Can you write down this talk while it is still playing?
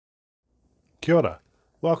Kia ora.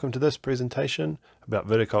 Welcome to this presentation about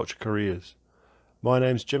Viticulture Careers. My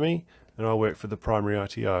name's Jimmy and I work for the Primary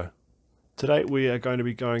ITO. Today we are going to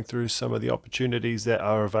be going through some of the opportunities that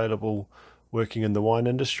are available working in the wine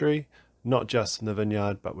industry, not just in the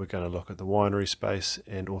vineyard, but we're going to look at the winery space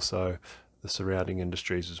and also the surrounding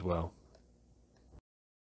industries as well.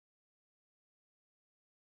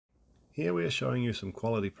 Here we are showing you some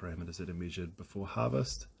quality parameters that are measured before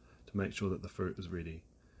harvest to make sure that the fruit is ready.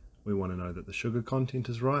 We want to know that the sugar content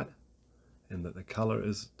is right and that the colour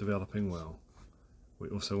is developing well. We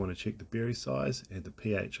also want to check the berry size and the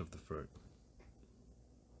pH of the fruit.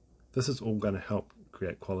 This is all going to help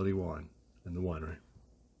create quality wine in the winery.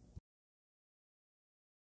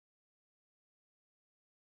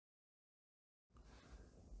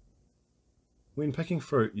 When picking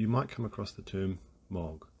fruit, you might come across the term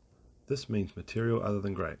MOG. This means material other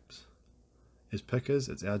than grapes. As pickers,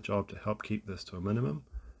 it's our job to help keep this to a minimum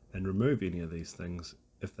and remove any of these things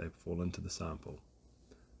if they fall into the sample.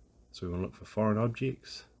 So we want to look for foreign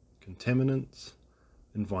objects, contaminants,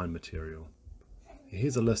 and vine material.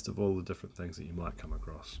 Here's a list of all the different things that you might come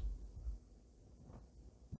across.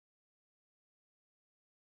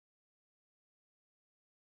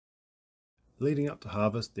 Leading up to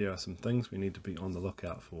harvest, there are some things we need to be on the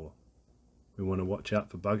lookout for. We want to watch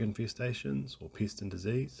out for bug infestations or pest and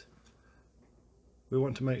disease. We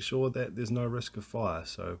want to make sure that there's no risk of fire,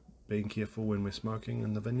 so being careful when we're smoking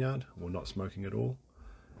in the vineyard or not smoking at all.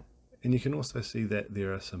 And you can also see that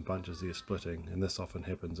there are some bunches there splitting, and this often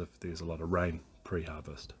happens if there's a lot of rain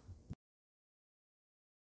pre-harvest.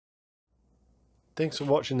 Thanks for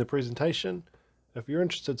watching the presentation. If you're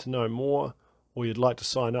interested to know more or you'd like to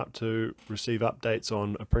sign up to receive updates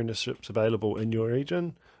on apprenticeships available in your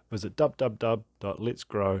region, visit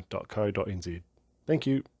www.letsgrow.co.nz. Thank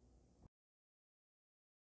you.